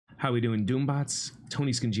How we doing, Doombots?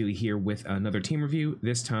 Tony Scungili here with another team review,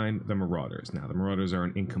 this time the Marauders. Now, the Marauders are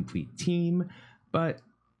an incomplete team, but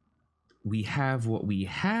we have what we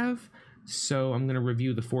have, so I'm going to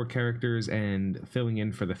review the 4 characters, and filling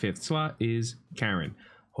in for the 5th slot is Karen.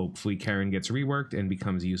 Hopefully Karen gets reworked and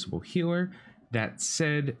becomes a usable healer. That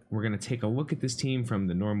said, we're going to take a look at this team from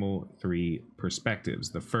the normal 3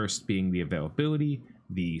 perspectives. The first being the availability,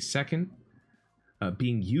 the second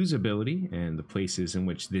being usability and the places in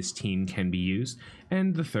which this team can be used,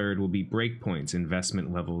 and the third will be breakpoints,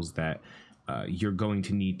 investment levels that you're going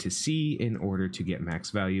to need to see in order to get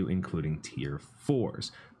max value, including tier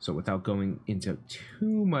 4s. So without going into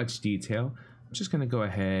too much detail, I'm just going to go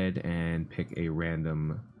ahead and pick a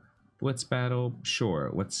random blitz battle.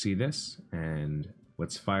 Sure, let's see this, and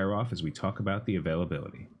let's fire off as we talk about the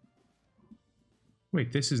availability.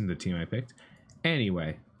 Wait, this isn't the team I picked.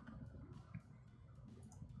 Anyway,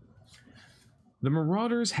 the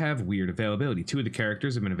Marauders have weird availability. 2 of the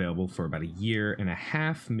characters have been available for about a year and a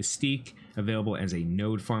half. Mystique, available as a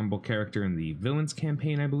node farmable character in the Villains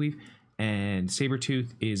campaign, I believe, and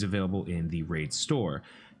Sabretooth is available in the Raid store.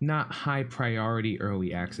 Not high priority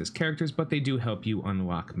early access characters, but they do help you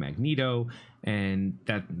unlock Magneto, and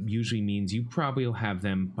that usually means you probably will have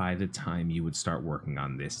them by the time you would start working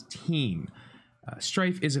on this team.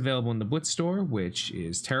 Strife is available in the Blitz store, which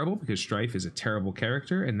is terrible because Strife is a terrible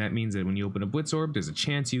character, and that means that when you open a Blitz orb, there's a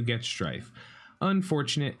chance you get Strife.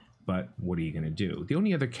 Unfortunate, but what are you going to do? The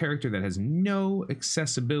only other character that has no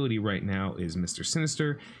accessibility right now is Mr.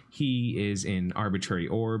 Sinister. He is in arbitrary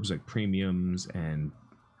orbs like Premiums and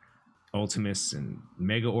Ultimus and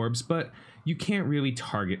Mega Orbs, but you can't really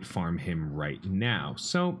target farm him right now.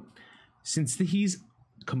 So since he's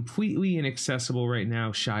completely inaccessible right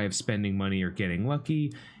now, shy of spending money or getting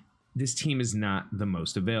lucky, this team is not the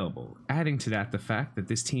most available. Adding to that the fact that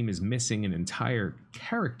this team is missing an entire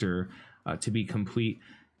character to be complete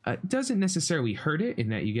doesn't necessarily hurt it in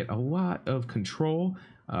that you get a lot of control.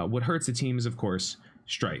 What hurts the team is, of course,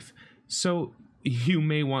 Strife. So you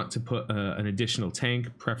may want to put an additional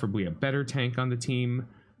tank, preferably a better tank on the team,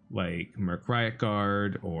 like Merc Riot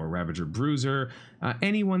Guard or Ravager Bruiser.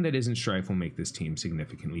 Anyone that isn't Strife will make this team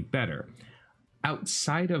significantly better.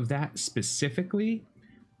 Outside of that specifically,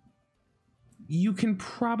 you can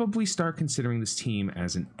probably start considering this team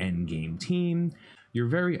as an endgame team. You're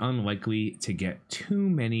very unlikely to get too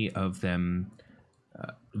many of them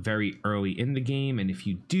very early in the game, and if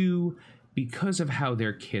you do, because of how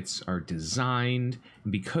their kits are designed,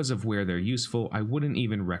 and because of where they're useful, I wouldn't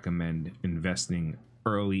even recommend investing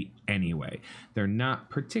early anyway. They're not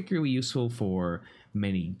particularly useful for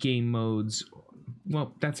many game modes.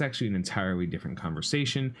 Well, that's actually an entirely different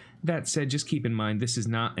conversation. That said, just keep in mind this is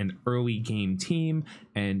not an early game team,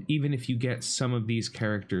 and even if you get some of these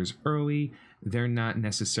characters early, they're not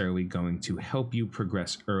necessarily going to help you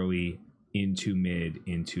progress early into mid,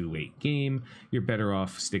 into late game. You're better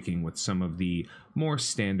off sticking with some of the more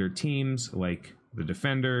standard teams like the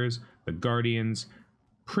Defenders, the Guardians,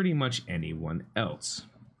 pretty much anyone else.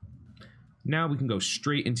 Now we can go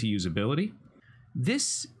straight into usability.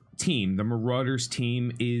 This team, the Marauders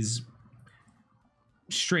team, is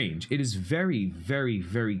strange. It is very, very,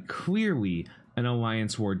 very clearly an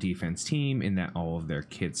Alliance War defense team in that all of their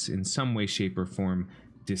kits in some way, shape, or form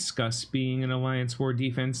discuss being an Alliance War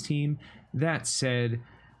defense team. That said,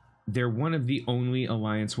 they're one of the only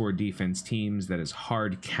Alliance War defense teams that is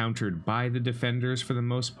hard countered by the Defenders for the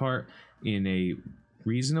most part in a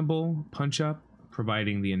reasonable punch-up,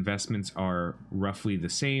 providing the investments are roughly the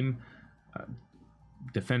same.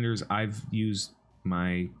 Defenders, I've used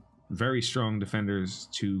my very strong Defenders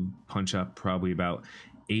to punch up probably about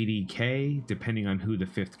 80k, depending on who the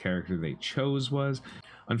 5th character they chose was.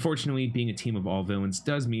 Unfortunately, being a team of all villains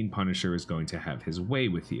does mean Punisher is going to have his way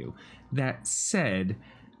with you. That said,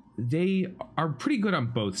 they are pretty good on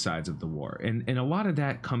both sides of the war, and a lot of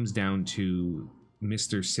that comes down to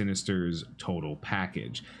Mr. Sinister's total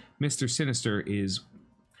package. Mr. Sinister is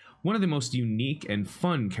one of the most unique and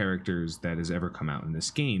fun characters that has ever come out in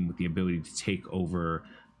this game, with the ability to take over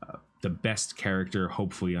the best character,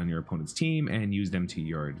 hopefully on your opponent's team, and use them to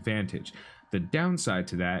your advantage. The downside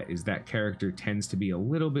to that is that character tends to be a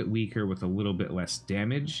little bit weaker with a little bit less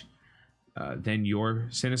damage than your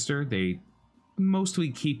Sinister. They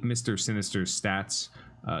mostly keep Mr. Sinister's stats,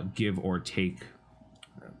 give or take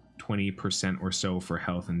 20% or so for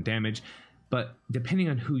health and damage, but depending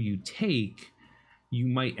on who you take, you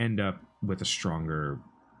might end up with a stronger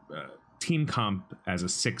team comp, as a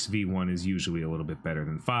 6v1 is usually a little bit better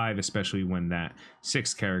than 5, especially when that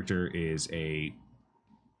 6th character is a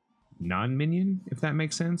non-minion, if that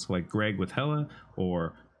makes sense, like Greg with Hela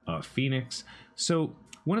or Phoenix. So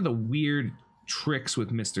one of the weird tricks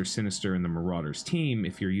with Mr. Sinister and the Marauders team,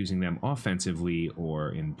 if you're using them offensively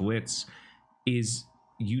or in blitz, is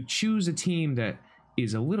you choose a team that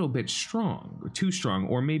is a little bit strong, or too strong,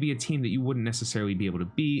 or maybe a team that you wouldn't necessarily be able to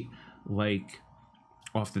beat. Like,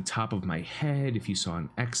 off the top of my head, if you saw an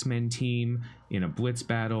X-Men team in a blitz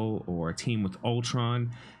battle or a team with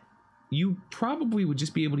Ultron, you probably would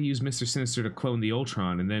just be able to use Mr. Sinister to clone the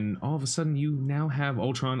Ultron, and then all of a sudden you now have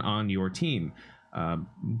Ultron on your team.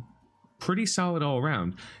 Pretty solid all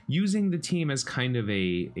around. Using the team as kind of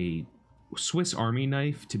a Swiss Army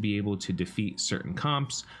knife to be able to defeat certain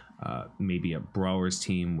comps, maybe a Brawlers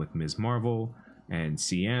team with Ms. Marvel and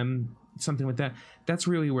CM, something like that. That's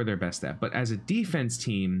really where they're best at. But as a defense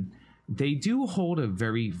team, they do hold a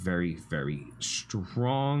very, very, very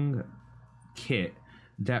strong kit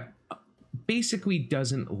that basically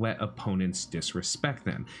doesn't let opponents disrespect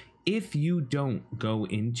them. If you don't go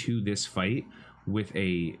into this fight with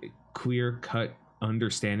a clear-cut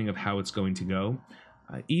understanding of how it's going to go,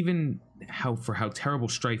 even how terrible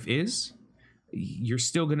Strife is, you're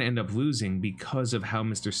still going to end up losing because of how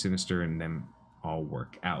Mr. Sinister and them all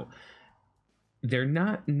work out. They're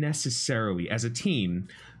not necessarily, as a team,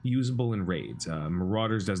 usable in raids.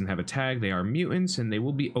 Marauders doesn't have a tag. They are mutants, and they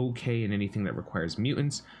will be okay in anything that requires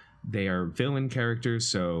mutants. They are villain characters,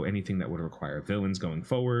 so anything that would require villains going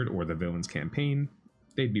forward or the villains campaign,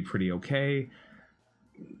 they'd be pretty okay.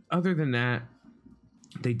 Other than that,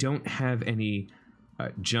 they don't have any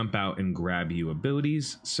jump out and grab you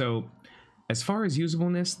abilities. So as far as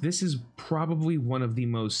usableness, this is probably one of the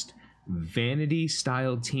most vanity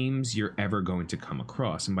style teams you're ever going to come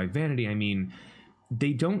across. And by vanity, I mean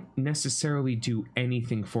they don't necessarily do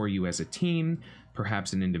anything for you as a team.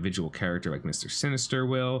 Perhaps an individual character like Mr. Sinister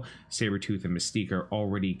will. Sabretooth and Mystique are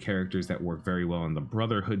already characters that work very well on the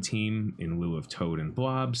Brotherhood team in lieu of Toad and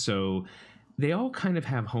Blob. So they all kind of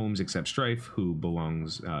have homes except Strife, who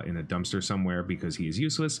belongs in a dumpster somewhere because he is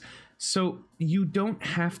useless. So you don't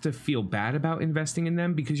have to feel bad about investing in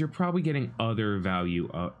them because you're probably getting other value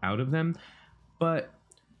out of them. But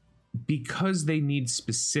because they need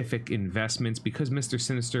specific investments, because Mr.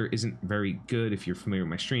 Sinister isn't very good, if you're familiar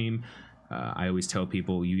with my stream, I always tell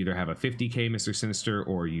people you either have a 50k Mr. Sinister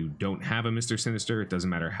or you don't have a Mr. Sinister. It doesn't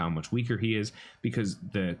matter how much weaker he is, because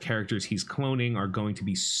the characters he's cloning are going to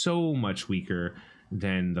be so much weaker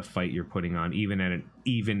than the fight you're putting on, even at an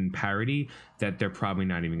even parity, that they're probably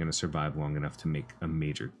not even going to survive long enough to make a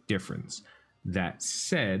major difference. That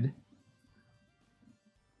said,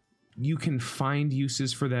 you can find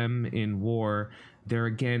uses for them in war. They're,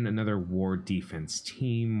 again, another war defense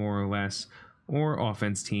team, more or less, or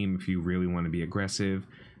offense team if you really want to be aggressive.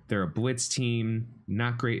 They're a blitz team,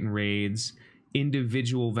 not great in raids.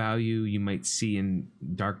 Individual value you might see in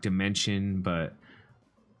Dark Dimension, but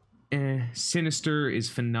Sinister is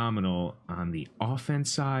phenomenal on the offense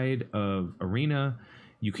side of Arena.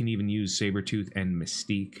 You can even use Sabretooth and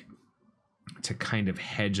Mystique to kind of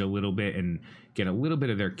hedge a little bit and get a little bit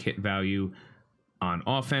of their kit value on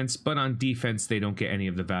offense, but on defense they don't get any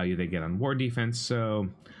of the value they get on war defense, so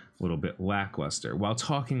a little bit lackluster. While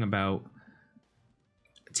talking about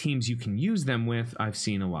teams you can use them with, I've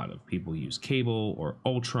seen a lot of people use Cable or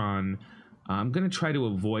Ultron. I'm going to try to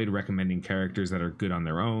avoid recommending characters that are good on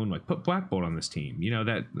their own, like put Black Bolt on this team. You know,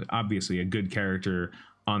 that obviously a good character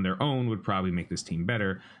on their own would probably make this team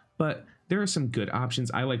better, but there are some good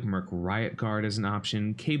options. I like Merc Riot Guard as an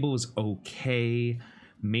option. Cable is okay,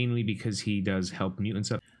 mainly because he does help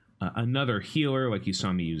mutants up. Another healer, like you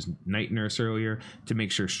saw me use Night Nurse earlier, to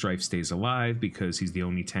make sure Strife stays alive, because he's the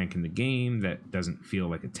only tank in the game that doesn't feel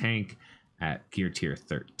like a tank at gear tier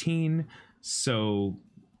 13. So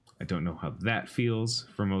I don't know how that feels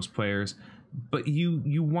for most players, but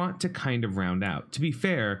you want to kind of round out. To be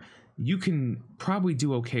fair, you can probably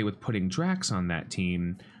do okay with putting Drax on that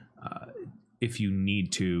team if you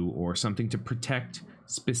need to, or something to protect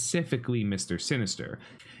specifically Mr. Sinister.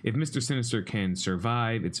 If Mr. Sinister can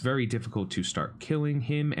survive, it's very difficult to start killing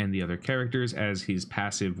him and the other characters, as his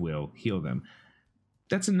passive will heal them.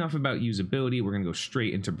 That's enough about usability. We're going to go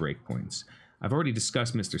straight into breakpoints. I've already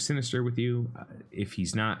discussed Mr. Sinister with you. If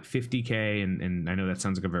he's not 50k, and I know that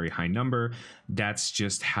sounds like a very high number, that's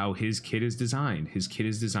just how his kit is designed. His kit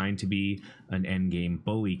is designed to be an endgame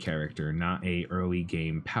bully character, not a early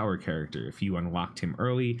game power character. If you unlocked him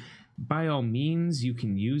early, by all means, you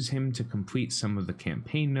can use him to complete some of the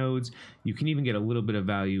campaign nodes. You can even get a little bit of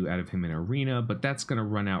value out of him in Arena, but that's going to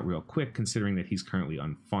run out real quick considering that he's currently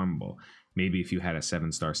unfarmable. Maybe if you had a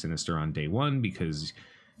 7-star Sinister on day one because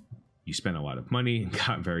you spent a lot of money and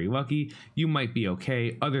got very lucky, you might be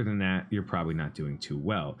okay. Other than that, you're probably not doing too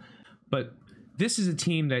well. But this is a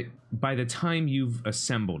team that by the time you've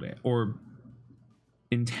assembled it or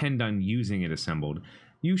intend on using it assembled,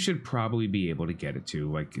 you should probably be able to get it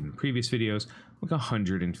to, like in previous videos, like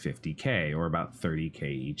 150k or about 30k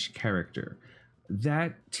each character.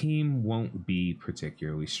 That team won't be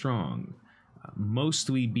particularly strong,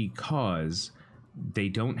 mostly because they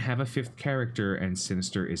don't have a 5th character and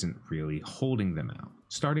Sinister isn't really holding them out.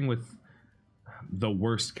 Starting with the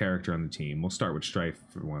worst character on the team, we'll start with Strife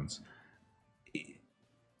for once.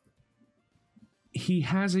 He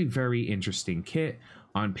has a very interesting kit.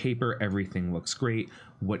 On paper, everything looks great.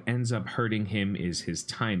 What ends up hurting him is his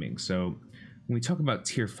timing. So when we talk about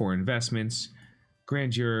tier 4 investments,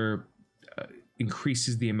 Grandeur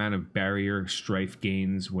increases the amount of barrier Strife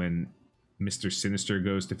gains when Mr. Sinister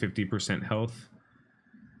goes to 50% health.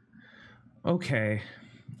 Okay.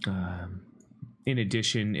 In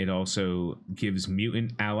addition, it also gives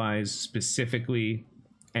mutant allies specifically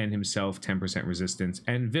and himself 10% resistance,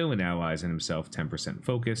 and villain allies and himself 10%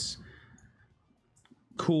 focus.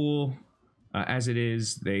 Cool. As it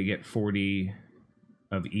is, they get 40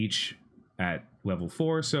 of each at level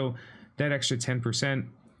 4, so that extra 10%,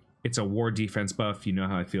 it's a war defense buff. You know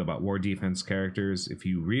how I feel about war defense characters. If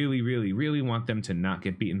you really, really, really want them to not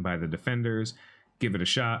get beaten by the defenders, give it a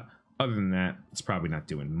shot. Other than that, it's probably not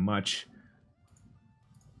doing much.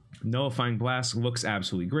 Nullifying Blast looks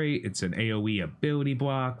absolutely great. It's an AoE ability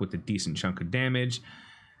block with a decent chunk of damage.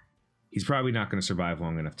 He's probably not going to survive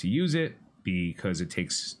long enough to use it because it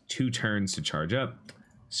takes 2 turns to charge up.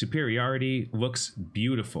 Superiority looks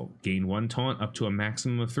beautiful. Gain 1 taunt up to a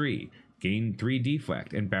maximum of 3. Gain 3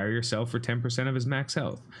 deflect and barrier yourself for 10% of his max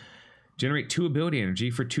health. Generate 2 ability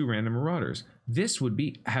energy for 2 random Marauders. This would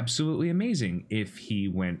be absolutely amazing if he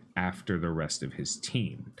went after the rest of his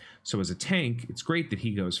team. So as a tank, it's great that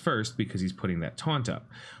he goes first because he's putting that taunt up.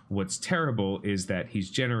 What's terrible is that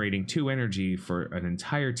he's generating 2 energy for an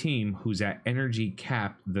entire team who's at energy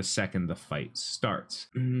cap the second the fight starts.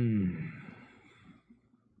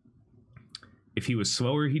 If he was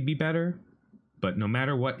slower, he'd be better. But no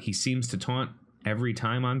matter what, he seems to taunt every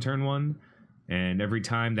time on turn 1. And every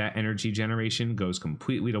time that energy generation goes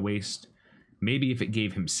completely to waste. Maybe if it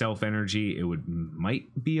gave himself energy, it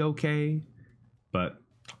might be okay. But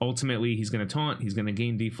ultimately, he's going to taunt, he's going to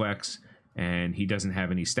gain deflex, and he doesn't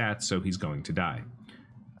have any stats, so he's going to die.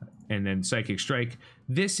 And then Psychic Strike.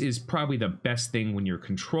 This is probably the best thing when you're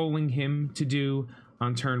controlling him to do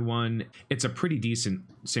on turn 1. It's a pretty decent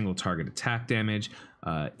single target attack damage.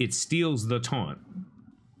 It steals the taunt.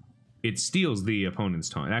 It steals the opponent's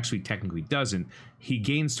taunt. It actually technically doesn't. He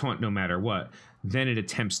gains taunt no matter what. Then it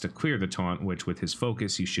attempts to clear the taunt, which with his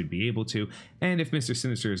focus he should be able to. And if Mr.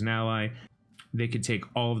 Sinister is an ally, they could take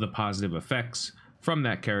all of the positive effects from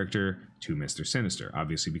that character to Mr. Sinister.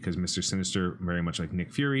 Obviously, because Mr. Sinister, very much like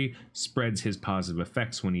Nick Fury, spreads his positive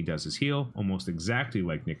effects when he does his heal, almost exactly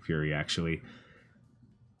like Nick Fury, actually.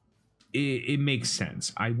 It makes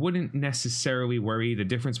sense. I wouldn't necessarily worry. The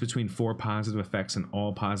difference between 4 positive effects and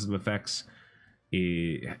all positive effects,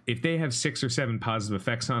 if they have 6 or 7 positive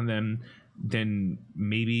effects on them, then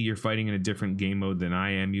maybe you're fighting in a different game mode than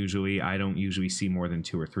I am usually. I don't usually see more than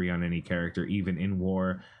 2 or 3 on any character, even in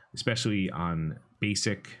war, especially on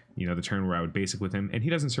basic, you know, the turn where I would basic with him, and he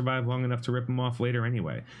doesn't survive long enough to rip him off later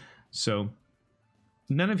anyway. So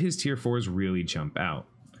none of his tier 4s really jump out.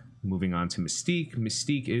 Moving on to Mystique.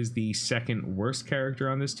 Mystique is the 2nd worst character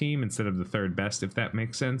on this team instead of the 3rd best, if that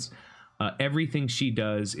makes sense. Everything she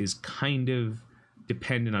does is kind of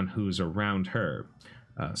dependent on who's around her.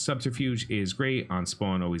 Subterfuge is great. On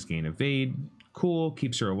spawn, always gain evade. Cool,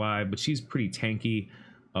 keeps her alive, but she's pretty tanky.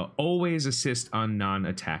 Always assist on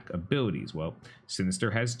non-attack abilities. Well,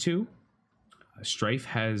 Sinister has 2. Strife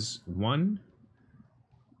has 1.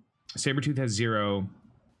 Sabretooth has 0.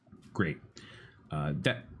 Great.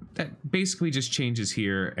 That basically just changes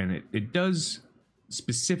here, and it does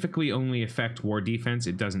specifically only affect war defense.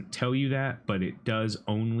 It doesn't tell you that, but it does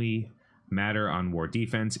only matter on war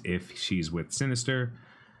defense if she's with Sinister.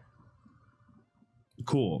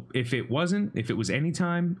 Cool. If it wasn't, if it was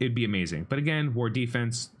anytime, it'd be amazing. But again, war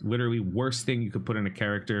defense, literally worst thing you could put in a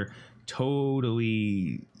character.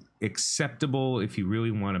 Totally acceptable if you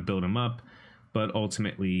really want to build him up, but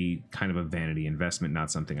ultimately kind of a vanity investment,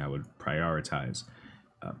 not something I would prioritize.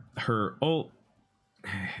 Her ult,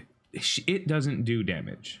 it doesn't do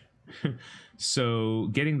damage. So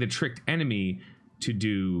getting the tricked enemy to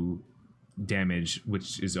do damage,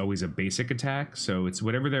 which is always a basic attack, so it's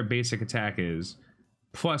whatever their basic attack is,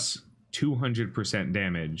 plus 200%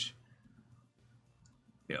 damage.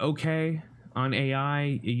 Okay, on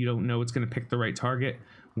AI, you don't know it's going to pick the right target.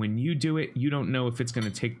 When you do it, you don't know if it's going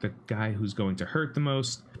to take the guy who's going to hurt the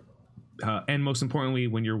most. And most importantly,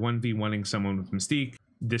 when you're 1v1ing someone with Mystique,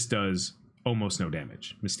 this does almost no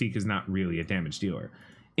damage. Mystique is not really a damage dealer.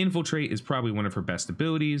 Infiltrate is probably one of her best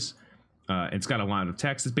abilities. It's got a lot of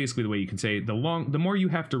text. It's basically the way you can say the more you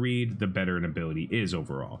have to read, the better an ability is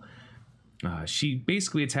overall. She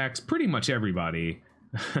basically attacks pretty much everybody.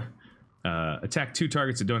 Attack 2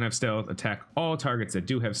 targets that don't have stealth. Attack all targets that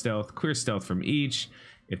do have stealth. Clear stealth from each.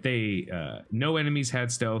 If they no enemies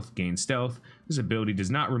had stealth, gain stealth. This ability does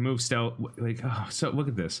not remove stealth. Like, oh, so look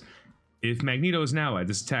at this. If Magneto is an ally,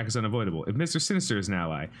 this attack is unavoidable. If Mr. Sinister is an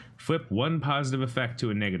ally, flip 1 positive effect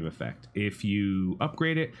to a negative effect. If you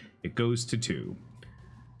upgrade it, it goes to 2.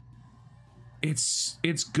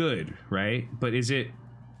 It's good, right? But is it?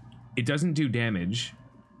 It doesn't do damage.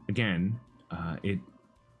 Again,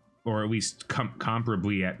 or at least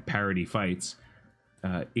comparably at parity fights.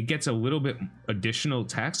 It gets a little bit additional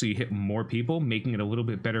attack, so you hit more people, making it a little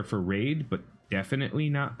bit better for raid, but definitely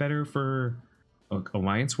not better for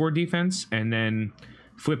Alliance War defense. And then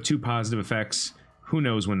flip 2 positive effects. Who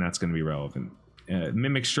knows when that's going to be relevant?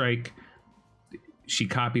 Mimic Strike. She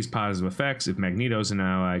copies positive effects. If Magneto's an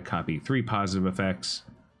ally, copy 3 positive effects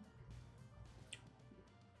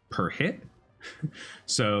per hit.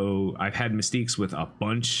 So I've had Mystiques with a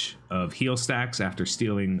bunch of heal stacks after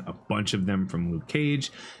stealing a bunch of them from Luke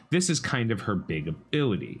Cage. This is kind of her big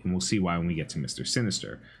ability, and we'll see why when we get to Mr.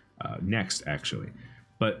 Sinister next, actually.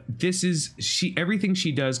 But this is everything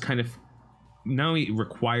she does kind of not only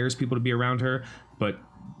requires people to be around her, but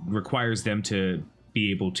requires them to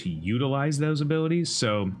be able to utilize those abilities.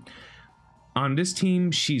 So on this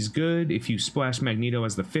team, she's good. If you splash Magneto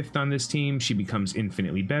as the 5th on this team, she becomes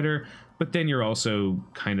infinitely better. But then you're also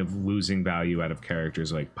kind of losing value out of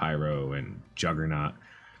characters like Pyro and Juggernaut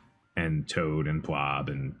and Toad and Blob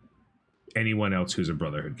and anyone else who's a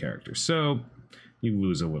Brotherhood character. So you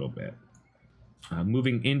lose a little bit.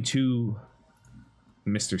 Moving into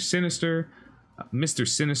Mr. Sinister. Mr.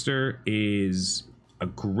 Sinister is a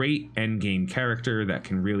great endgame character that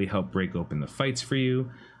can really help break open the fights for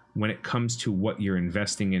you. When it comes to what you're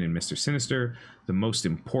investing in Mr. Sinister, the most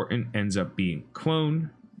important ends up being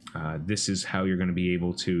clone. This is how you're going to be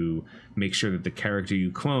able to make sure that the character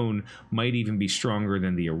you clone might even be stronger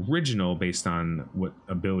than the original based on what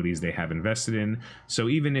abilities they have invested in. So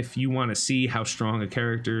even if you want to see how strong a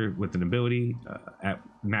character with an ability at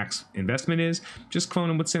max investment is, just clone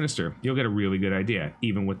them with Sinister. You'll get a really good idea,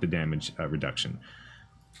 even with the damage reduction.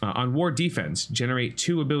 On War Defense, generate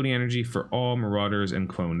 2 ability energy for all Marauders and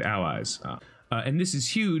cloned allies. And this is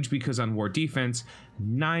huge because on War Defense,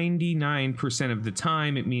 99% of the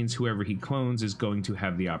time, it means whoever he clones is going to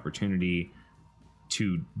have the opportunity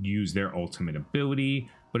to use their ultimate ability,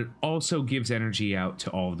 but it also gives energy out to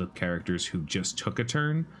all of the characters who just took a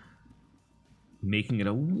turn, making it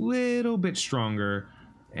a little bit stronger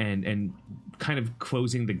and kind of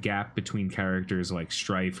closing the gap between characters like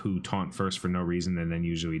Strife, who taunt first for no reason and then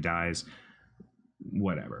usually dies.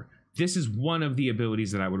 Whatever. This is one of the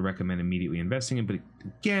abilities that I would recommend immediately investing in, but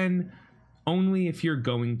again, only if you're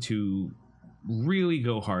going to really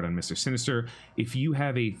go hard on Mr. Sinister. If you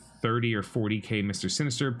have a 30 or 40k Mr.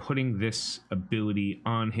 Sinister, putting this ability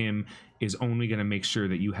on him is only going to make sure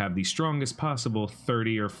that you have the strongest possible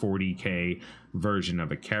 30 or 40k version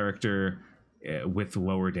of a character with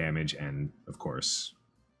lower damage and, of course,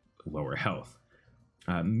 lower health.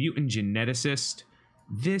 Mutant Geneticist.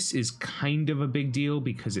 This is kind of a big deal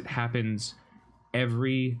because it happens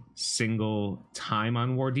every single time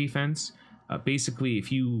on War Defense. Basically,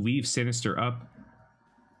 if you leave Sinister up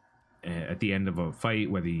at the end of a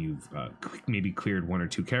fight, whether you've maybe cleared 1 or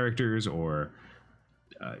 2 characters or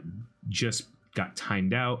just got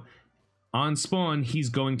timed out, on spawn, he's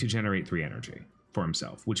going to generate 3 energy for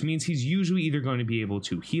himself, which means he's usually either going to be able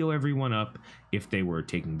to heal everyone up if they were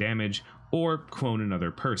taking damage or clone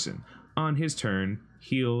another person. On his turn,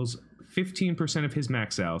 heals 15% of his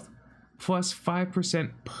max health plus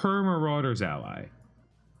 5% per Marauders ally.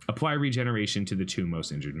 Apply regeneration to the 2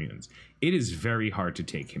 most injured mutants. It is very hard to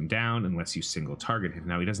take him down unless you single target him.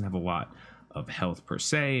 Now, he doesn't have a lot of health per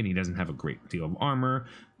se, and he doesn't have a great deal of armor,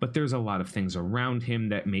 but there's a lot of things around him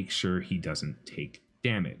that make sure he doesn't take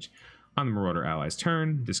damage. On the Marauder ally's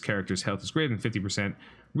turn, this character's health is greater than 50%.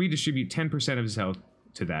 Redistribute 10% of his health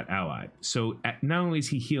to that ally. So not only is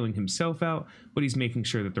he healing himself out, but he's making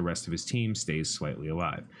sure that the rest of his team stays slightly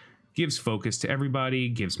alive. Gives focus to everybody,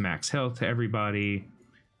 gives max health to everybody.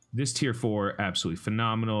 This tier 4, absolutely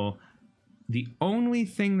phenomenal. The only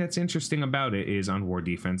thing that's interesting about it is on War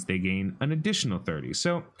Defense, they gain an additional 30.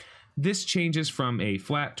 So this changes from a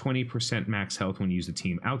flat 20% max health when you use the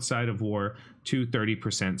team outside of War to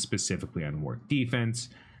 30% specifically on War Defense.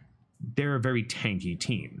 They're a very tanky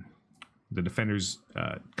team. The defenders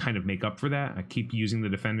kind of make up for that. I keep using the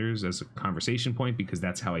defenders as a conversation point because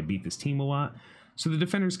that's how I beat this team a lot. So the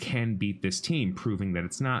defenders can beat this team, proving that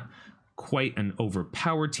it's not quite an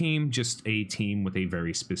overpowered team, just a team with a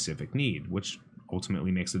very specific need, which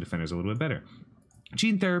ultimately makes the defenders a little bit better.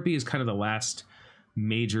 Gene therapy is kind of the last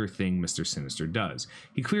major thing Mr. Sinister does.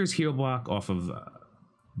 He clears heal block off of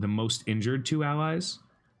the most injured 2 allies.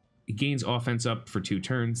 He gains offense up for 2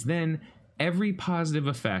 turns. Then every positive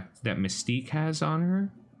effect that Mystique has on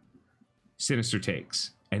her, Sinister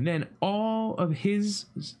takes. And then all of his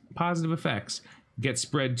positive effects get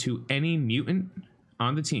spread to any mutant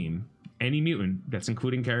on the team. Any mutant, that's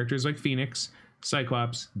including characters like Phoenix,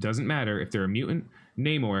 Cyclops, doesn't matter. If they're a mutant,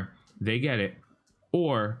 Namor, they get it.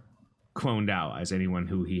 Or cloned allies, anyone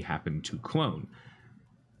who he happened to clone.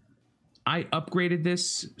 I upgraded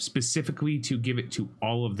this specifically to give it to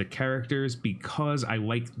all of the characters because I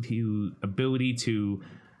like the ability to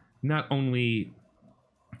not only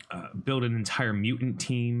build an entire mutant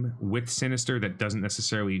team with Sinister that doesn't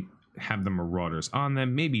necessarily have the Marauders on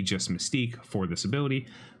them, maybe just Mystique for this ability,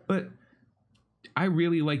 but I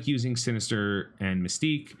really like using Sinister and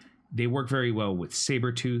Mystique. They work very well with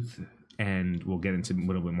Sabretooth, and we'll get into a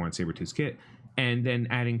little bit more on Sabretooth's kit, and then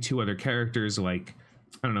adding 2 other characters like,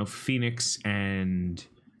 I don't know, Phoenix and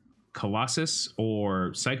Colossus,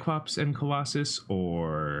 or Cyclops and Colossus,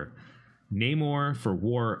 or Namor for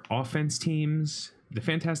war offense teams. The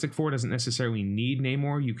Fantastic Four doesn't necessarily need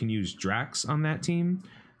Namor. You can use Drax on that team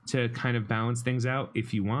to kind of balance things out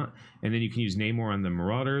if you want, and then you can use Namor on the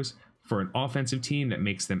Marauders for an offensive team that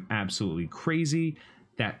makes them absolutely crazy.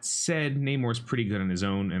 That said, Namor's pretty good on his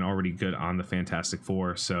own and already good on the Fantastic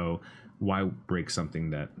Four, so why break something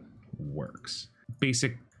that works?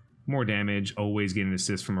 Basic, more damage, always get an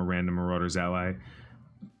assist from a random Marauders ally.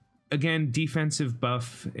 Again, defensive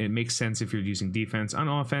buff, it makes sense if you're using defense. On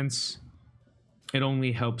offense, it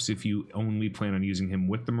only helps if you only plan on using him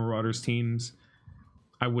with the Marauders teams.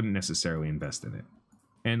 I wouldn't necessarily invest in it.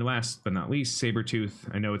 And last but not least,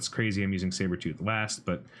 Sabretooth. I know it's crazy I'm using Sabretooth last,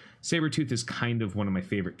 but Sabretooth is kind of one of my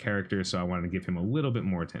favorite characters, so I wanted to give him a little bit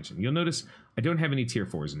more attention. You'll notice I don't have any tier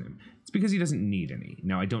 4s in him. It's because he doesn't need any.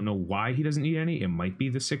 Now, I don't know why he doesn't need any. It might be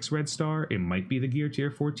the 6 red star. It might be the gear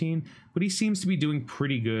tier 14, but he seems to be doing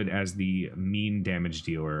pretty good as the mean damage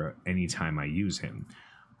dealer anytime I use him.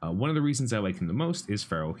 One of the reasons I like him the most is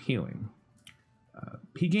Feral Healing.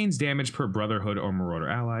 He gains damage per Brotherhood or Marauder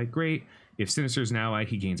ally. Great. If Sinister's an ally,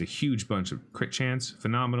 he gains a huge bunch of crit chance.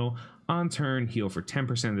 Phenomenal. On turn, heal for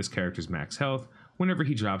 10% of this character's max health. Whenever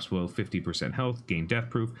he drops below 50% health, gain death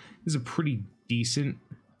proof. This is a pretty decent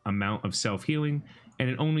amount of self-healing, and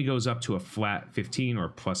it only goes up to a flat 15 or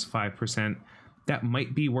plus 5%. That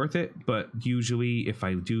might be worth it, but usually if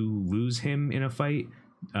I do lose him in a fight,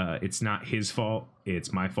 it's not his fault.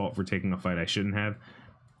 It's my fault for taking a fight I shouldn't have.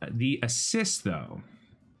 The assist, though,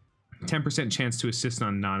 10% chance to assist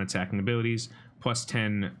on non-attacking abilities, plus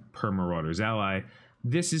 10 per Marauder's ally.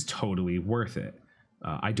 This is totally worth it.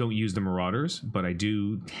 I don't use the Marauders, but I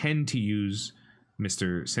do tend to use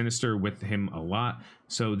Mr. Sinister with him a lot.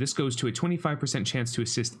 So this goes to a 25% chance to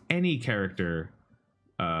assist any character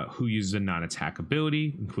who uses a non-attack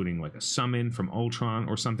ability, including like a summon from Ultron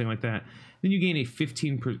or something like that. Then you gain a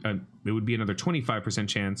 15%, it would be another 25%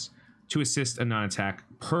 chance to assist a non-attack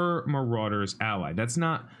per Marauder's ally. That's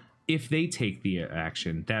not if they take the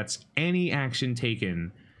action, that's any action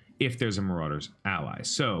taken if there's a Marauder's ally.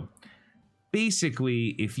 So basically,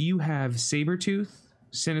 if you have Sabretooth,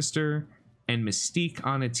 Sinister, and Mystique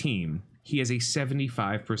on a team, he has a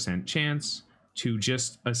 75% chance to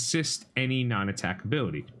just assist any non-attack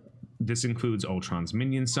ability. This includes Ultron's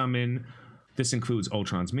minion summon. This includes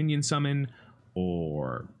Ultron's minion summon,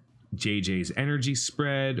 or JJ's energy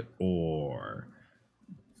spread, or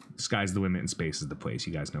sky's the limit and space is the place.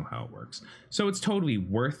 You guys know how it works. So it's totally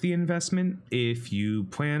worth the investment if you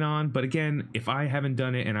plan on. But again, if I haven't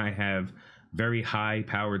done it and I have very high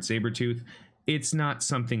powered Sabretooth, it's not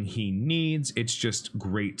something he needs. It's just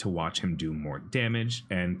great to watch him do more damage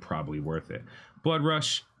and probably worth it. Blood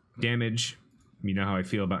Rush, damage. You know how I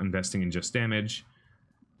feel about investing in just damage.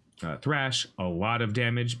 Thrash, a lot of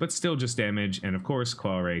damage, but still just damage. And of course,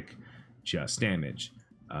 Claw Rake, just damage.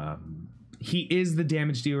 He is the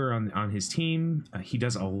damage dealer on his team. He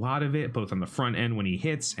does a lot of it, both on the front end when he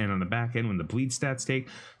hits and on the back end when the bleed stats take.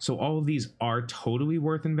 So all of these are totally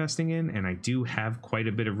worth investing in, and I do have quite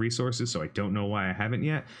a bit of resources, so I don't know why I haven't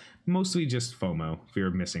yet. Mostly just FOMO, fear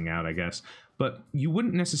of missing out, I guess. But you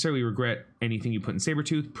wouldn't necessarily regret anything you put in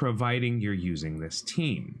Sabretooth, providing you're using this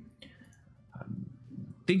team.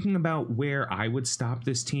 thinking about where I would stop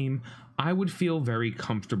this team, I would feel very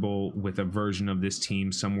comfortable with a version of this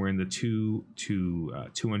team somewhere in the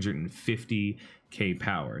 250k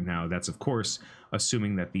power. Now, that's of course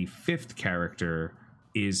assuming that the 5th character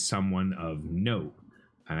is someone of note.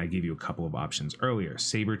 And I gave you a couple of options earlier.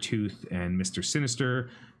 Sabretooth and Mr. Sinister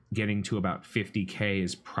getting to about 50k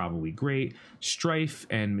is probably great. Strife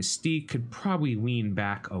and Mystique could probably lean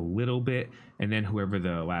back a little bit, and then whoever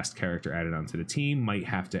the last character added onto the team might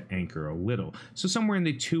have to anchor a little. So somewhere in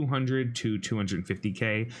the 200 to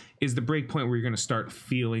 250k is the break point where you're going to start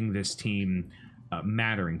feeling this team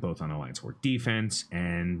mattering both on Alliance War defense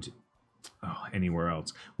and anywhere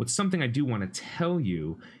else. What's something I do want to tell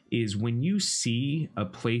you is when you see a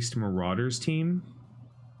placed Marauders team,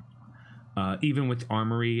 even with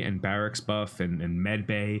Armory and Barracks buff and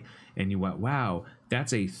Medbay, and you went, wow,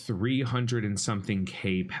 that's a 300 and something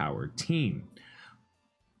K powered team.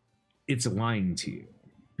 It's lying to you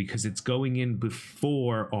because it's going in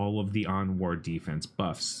before all of the on-war defense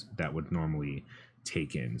buffs that would normally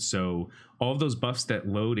take in. So all of those buffs that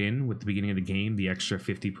load in with the beginning of the game, the extra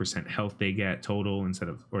 50% health they get total instead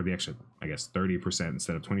of, or the extra, I guess, 30%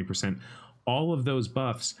 instead of 20%, all of those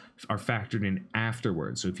buffs are factored in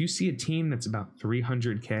afterwards. So if you see a team that's about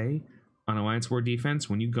 300k on Alliance War defense,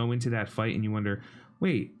 when you go into that fight and you wonder,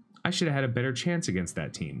 wait, I should have had a better chance against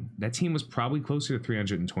that team. That team was probably closer to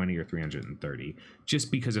 320 or 330,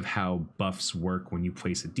 just because of how buffs work when you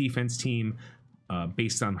place a defense team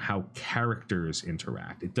based on how characters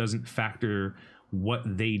interact. It doesn't factor what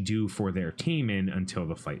they do for their team in until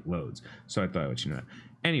the fight loads. So I thought I'd let you know that.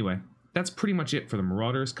 Anyway, that's pretty much it for the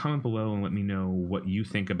Marauders. Comment below and let me know what you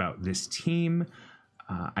think about this team.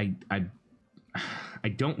 I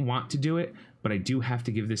don't want to do it, but I do have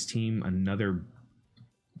to give this team another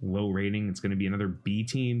low rating. It's going to be another B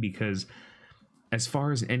team because as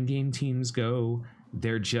far as endgame teams go,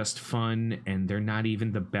 they're just fun and they're not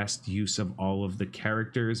even the best use of all of the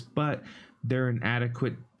characters, but they're an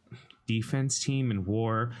adequate defense team in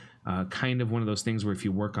war. Kind of one of those things where if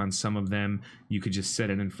you work on some of them, you could just set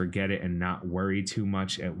it and forget it and not worry too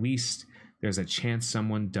much. At least there's a chance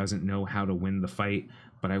someone doesn't know how to win the fight,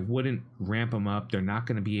 but I wouldn't ramp them up. They're not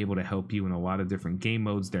going to be able to help you in a lot of different game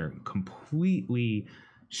modes. They're completely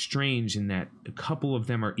strange in that a couple of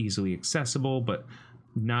them are easily accessible, but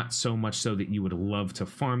not so much so that you would love to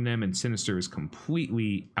farm them. And Sinister is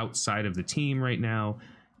completely outside of the team right now.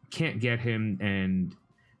 Can't get him, and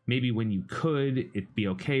maybe when you could, it'd be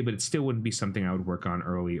okay, but it still wouldn't be something I would work on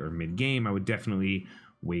early or mid-game. I would definitely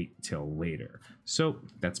wait till later. So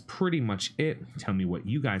that's pretty much it. Tell me what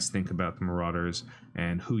you guys think about the Marauders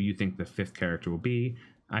and who you think the 5th character will be.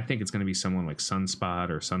 I think it's going to be someone like Sunspot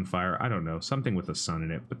or Sunfire. I don't know, something with a sun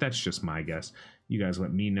in it, but that's just my guess. You guys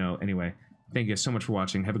let me know. Anyway, thank you so much for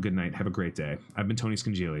watching. Have a good night. Have a great day. I've been Tony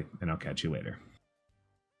Scungili, and I'll catch you later.